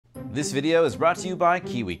This video is brought to you by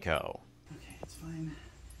KiwiCo. Okay, it's fine.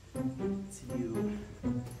 Let's see you.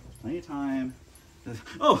 Plenty of time.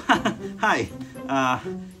 Oh, hi.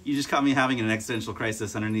 You just caught me having an existential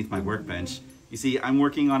crisis underneath my workbench. You see, I'm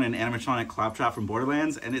working on an animatronic Claptrap from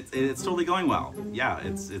Borderlands, and it's totally going well. Yeah,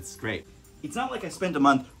 it's great. It's not like I spent a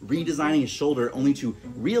month redesigning his shoulder only to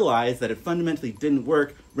realize that it fundamentally didn't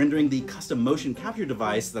work, rendering the custom motion capture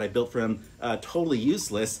device that I built for him totally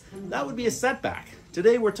useless. That would be a setback.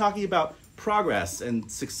 Today we're talking about progress and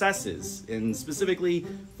successes, and specifically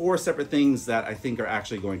 4 separate things that I think are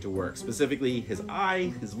actually going to work. Specifically his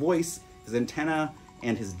eye, his voice, his antenna,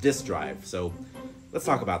 and his disk drive. So let's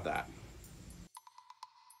talk about that.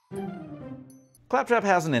 Claptrap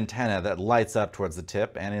has an antenna that lights up towards the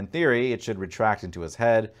tip, and in theory it should retract into his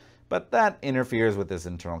head, but that interferes with his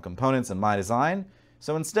internal components in my design,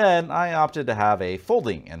 so instead I opted to have a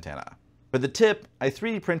folding antenna. For the tip, I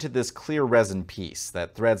 3D printed this clear resin piece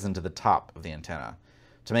that threads into the top of the antenna.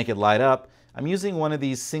 To make it light up, I'm using one of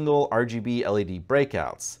these single RGB LED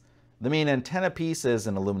breakouts. The main antenna piece is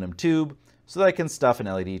an aluminum tube, so that I can stuff an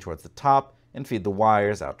LED towards the top and feed the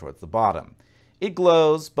wires out towards the bottom. It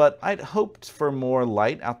glows, but I'd hoped for more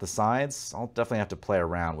light out the sides. I'll definitely have to play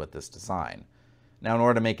around with this design. Now, in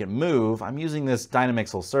order to make it move, I'm using this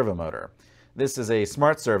Dynamixel servo motor. This is a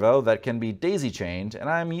smart servo that can be daisy-chained, and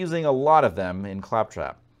I'm using a lot of them in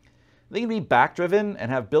Claptrap. They can be back-driven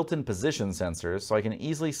and have built-in position sensors, so I can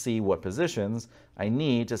easily see what positions I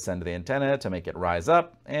need to send to the antenna to make it rise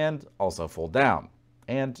up and also fold down,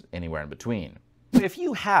 and anywhere in between. If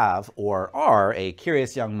you have or are a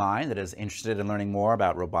curious young mind that is interested in learning more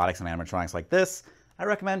about robotics and animatronics like this, I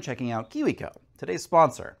recommend checking out KiwiCo, today's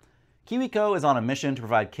sponsor. KiwiCo is on a mission to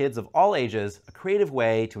provide kids of all ages a creative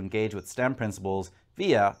way to engage with STEM principles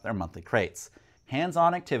via their monthly crates.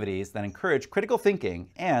 Hands-on activities that encourage critical thinking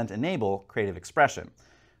and enable creative expression.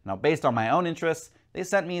 Now, based on my own interests, they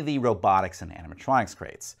sent me the robotics and animatronics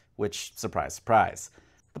crates, which, surprise, surprise.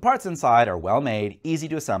 The parts inside are well made, easy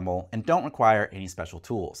to assemble, and don't require any special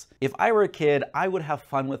tools. If I were a kid, I would have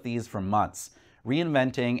fun with these for months,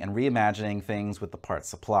 reinventing and reimagining things with the parts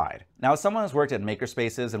supplied. Now, as someone who's worked at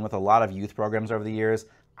makerspaces and with a lot of youth programs over the years,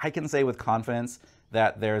 I can say with confidence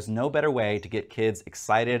that there's no better way to get kids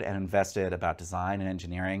excited and invested about design and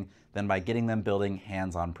engineering than by getting them building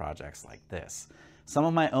hands-on projects like this. Some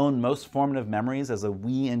of my own most formative memories as a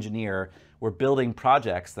wee engineer were building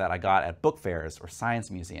projects that I got at book fairs or science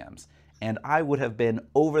museums, and I would have been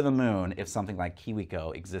over the moon if something like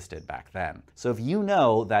KiwiCo existed back then. So if you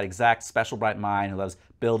know that exact special bright mind who loves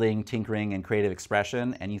building, tinkering, and creative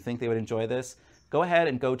expression, and you think they would enjoy this, go ahead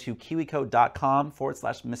and go to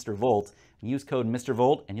kiwico.com/Mr. Volt and use code Mr.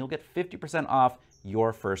 Volt, and you'll get 50% off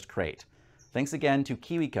your first crate. Thanks again to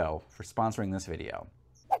KiwiCo for sponsoring this video.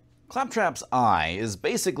 Claptrap's eye is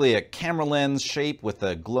basically a camera lens shape with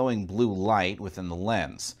a glowing blue light within the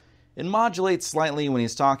lens. It modulates slightly when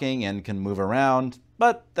he's talking and can move around,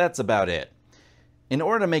 but that's about it. In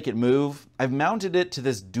order to make it move, I've mounted it to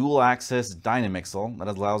this dual-axis Dynamixel that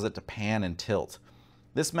allows it to pan and tilt.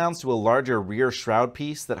 This mounts to a larger rear shroud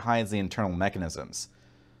piece that hides the internal mechanisms.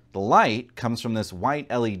 The light comes from this white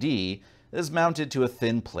LED that is mounted to a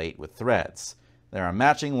thin plate with threads. There are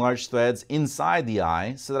matching large threads inside the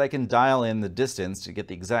eye so that I can dial in the distance to get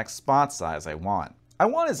the exact spot size I want. I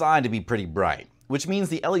want his eye to be pretty bright, which means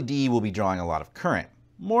the LED will be drawing a lot of current.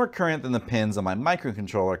 More current than the pins on my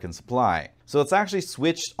microcontroller can supply. So it's actually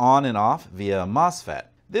switched on and off via a MOSFET.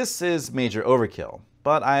 This is major overkill,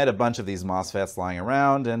 but I had a bunch of these MOSFETs lying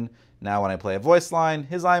around, and now when I play a voice line,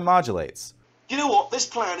 his eye modulates. You know what? This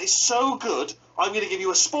plan is so good, I'm going to give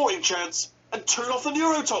you a sporting chance and turn off the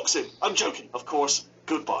neurotoxin. I'm joking, of course.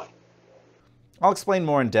 Goodbye. I'll explain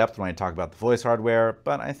more in depth when I talk about the voice hardware,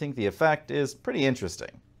 but I think the effect is pretty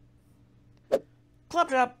interesting.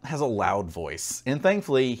 Claptrap has a loud voice, and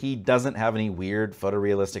thankfully he doesn't have any weird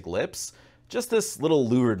photorealistic lips, just this little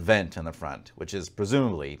louvered vent in the front, which is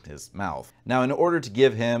presumably his mouth. Now, in order to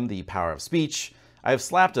give him the power of speech, I've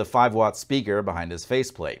slapped a 5-watt speaker behind his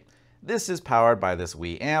faceplate. This is powered by this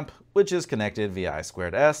Wii amp, which is connected via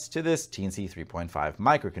I2S to this Teensy 3.5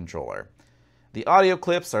 microcontroller. The audio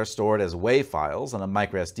clips are stored as WAV files on a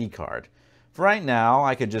microSD card. For right now,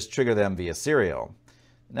 I could just trigger them via serial.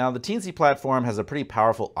 Now, the Teensy platform has a pretty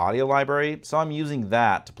powerful audio library, so I'm using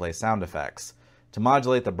that to play sound effects. To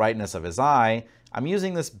modulate the brightness of his eye, I'm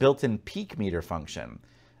using this built-in peak meter function.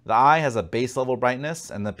 The eye has a base level brightness,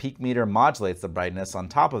 and the peak meter modulates the brightness on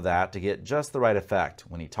top of that to get just the right effect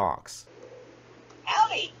when he talks.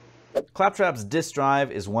 Howdy! Claptrap's disk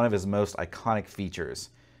drive is one of his most iconic features.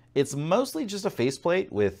 It's mostly just a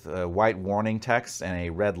faceplate with white warning text and a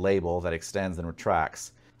red label that extends and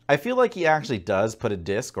retracts. I feel like he actually does put a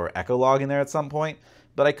disk or echo log in there at some point,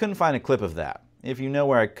 but I couldn't find a clip of that. If you know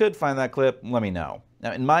where I could find that clip, let me know.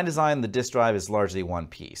 Now, in my design, the disk drive is largely one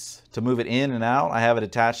piece. To move it in and out, I have it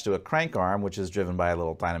attached to a crank arm, which is driven by a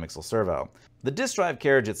little Dynamixel servo. The disk drive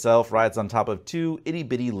carriage itself rides on top of two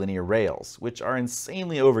itty-bitty linear rails, which are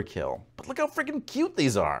insanely overkill. But look how freaking cute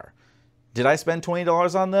these are! Did I spend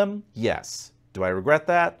 $20 on them? Yes. Do I regret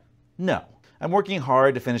that? No. I'm working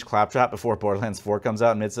hard to finish Claptrap before Borderlands 4 comes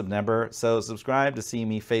out in mid-September, so subscribe to see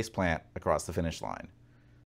me faceplant across the finish line.